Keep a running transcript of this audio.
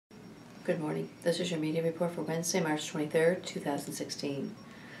Good morning. This is your media report for Wednesday, March 23rd, 2016.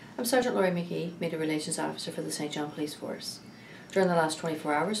 I'm Sergeant Laurie McGee, Media Relations Officer for the St. John Police Force. During the last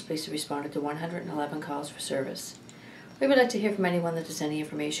 24 hours, police have responded to 111 calls for service. We would like to hear from anyone that has any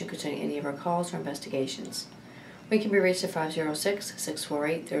information concerning any of our calls or investigations. We can be reached at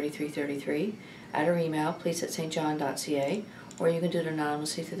 506-648-3333, at our email police@stjohn.ca, or you can do it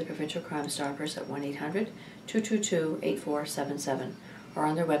anonymously through the Provincial Crime Stoppers at 1-800-222-8477, or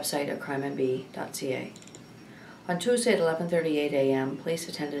on their website at crimemb.ca. On Tuesday at 11:38 a.m., police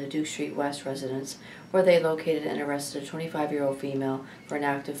attended a Duke Street West residence where they located and arrested a 25-year-old female for an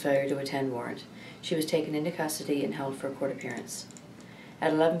active failure to attend warrant. She was taken into custody and held for a court appearance.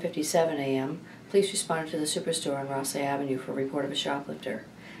 At 11:57 a.m., police responded to the Superstore on Rossley Avenue for a report of a shoplifter.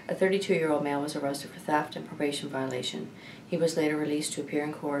 A 32-year-old male was arrested for theft and probation violation. He was later released to appear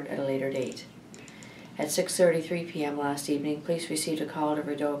in court at a later date. At 6:33 p.m. last evening, police received a call at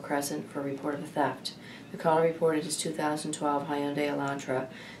Rideau Crescent for a report of a theft. The caller reported his 2012 Hyundai Elantra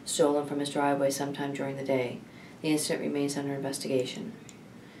stolen from his driveway sometime during the day. The incident remains under investigation.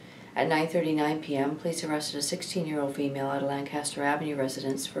 At 9:39 p.m., police arrested a 16-year-old female at a Lancaster Avenue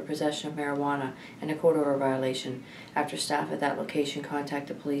residence for possession of marijuana and a court order violation after staff at that location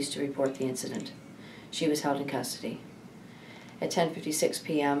contacted police to report the incident. She was held in custody. At 10:56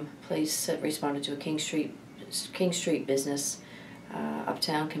 p.m., police responded to a King Street business,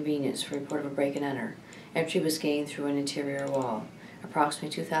 Uptown Convenience, for a report of a break-and-enter. Entry was gained through an interior wall.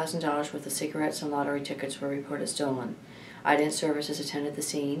 Approximately $2,000 worth of cigarettes and lottery tickets were reported stolen. Ident Services attended the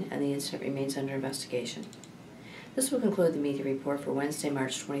scene, and the incident remains under investigation. This will conclude the media report for Wednesday,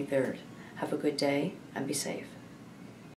 March 23rd. Have a good day, and be safe.